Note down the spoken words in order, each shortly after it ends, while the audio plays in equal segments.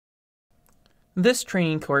This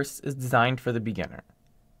training course is designed for the beginner.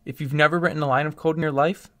 If you've never written a line of code in your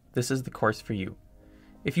life, this is the course for you.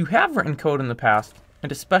 If you have written code in the past,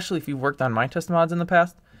 and especially if you've worked on Minetest mods in the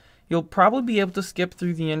past, you'll probably be able to skip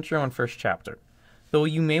through the intro and first chapter, though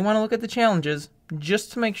you may want to look at the challenges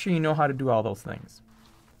just to make sure you know how to do all those things.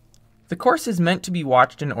 The course is meant to be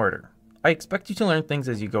watched in order. I expect you to learn things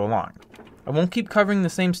as you go along. I won't keep covering the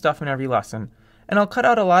same stuff in every lesson, and I'll cut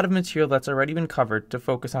out a lot of material that's already been covered to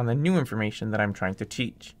focus on the new information that I'm trying to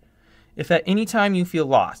teach. If at any time you feel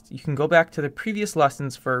lost, you can go back to the previous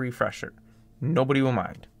lessons for a refresher. Nobody will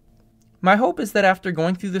mind. My hope is that after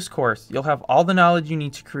going through this course, you'll have all the knowledge you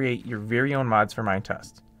need to create your very own mods for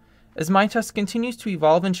Minetest. As Minetest continues to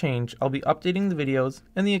evolve and change, I'll be updating the videos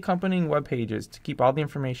and the accompanying web pages to keep all the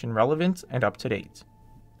information relevant and up to date.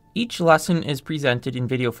 Each lesson is presented in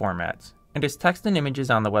video formats and is text and images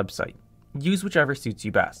on the website. Use whichever suits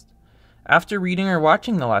you best. After reading or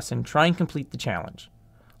watching the lesson, try and complete the challenge.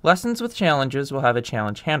 Lessons with challenges will have a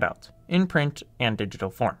challenge handout, in print and digital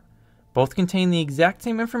form. Both contain the exact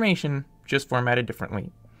same information, just formatted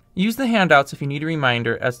differently. Use the handouts if you need a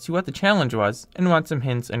reminder as to what the challenge was and want some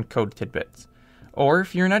hints and code tidbits. Or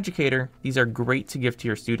if you're an educator, these are great to give to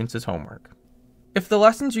your students as homework. If the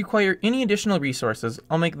lessons require any additional resources,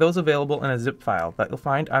 I'll make those available in a zip file that you'll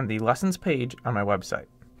find on the lessons page on my website.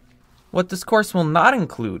 What this course will not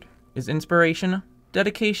include is inspiration,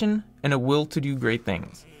 dedication, and a will to do great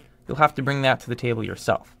things. You'll have to bring that to the table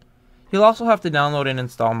yourself. You'll also have to download and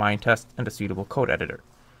install Minetest and a suitable code editor.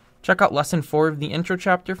 Check out Lesson 4 of the intro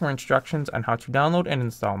chapter for instructions on how to download and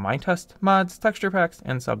install Minetest, mods, texture packs,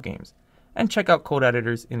 and subgames. And check out code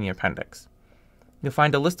editors in the appendix. You'll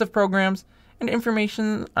find a list of programs and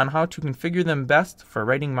information on how to configure them best for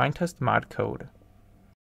writing Minetest mod code.